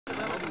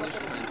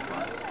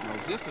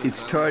It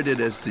started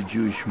as the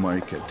Jewish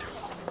market.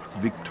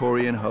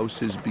 Victorian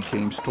houses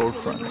became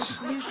storefronts,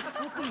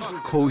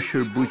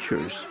 kosher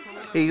butchers,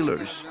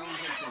 tailors,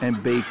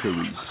 and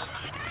bakeries.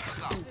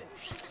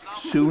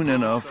 Soon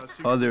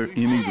enough, other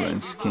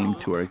immigrants came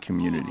to our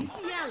community.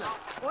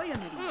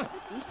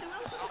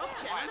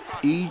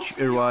 Each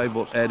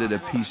arrival added a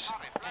piece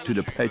to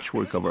the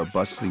patchwork of our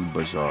bustling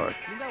bazaar.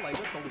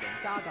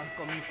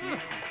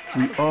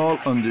 We all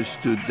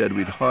understood that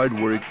with hard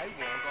work,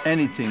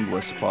 anything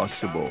was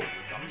possible.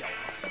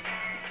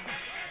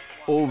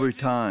 Over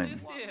time,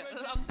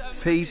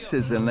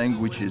 faces and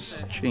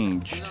languages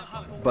changed,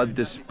 but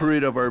the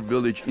spirit of our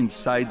village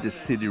inside the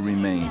city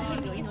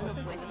remained.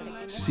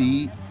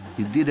 See,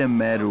 it didn't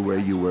matter where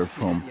you were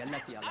from,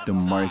 the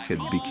market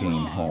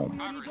became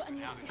home.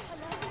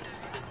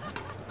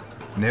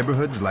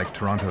 Neighborhoods like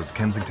Toronto's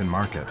Kensington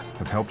Market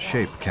have helped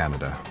shape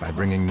Canada by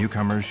bringing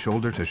newcomers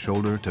shoulder to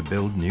shoulder to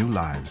build new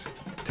lives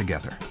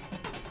together.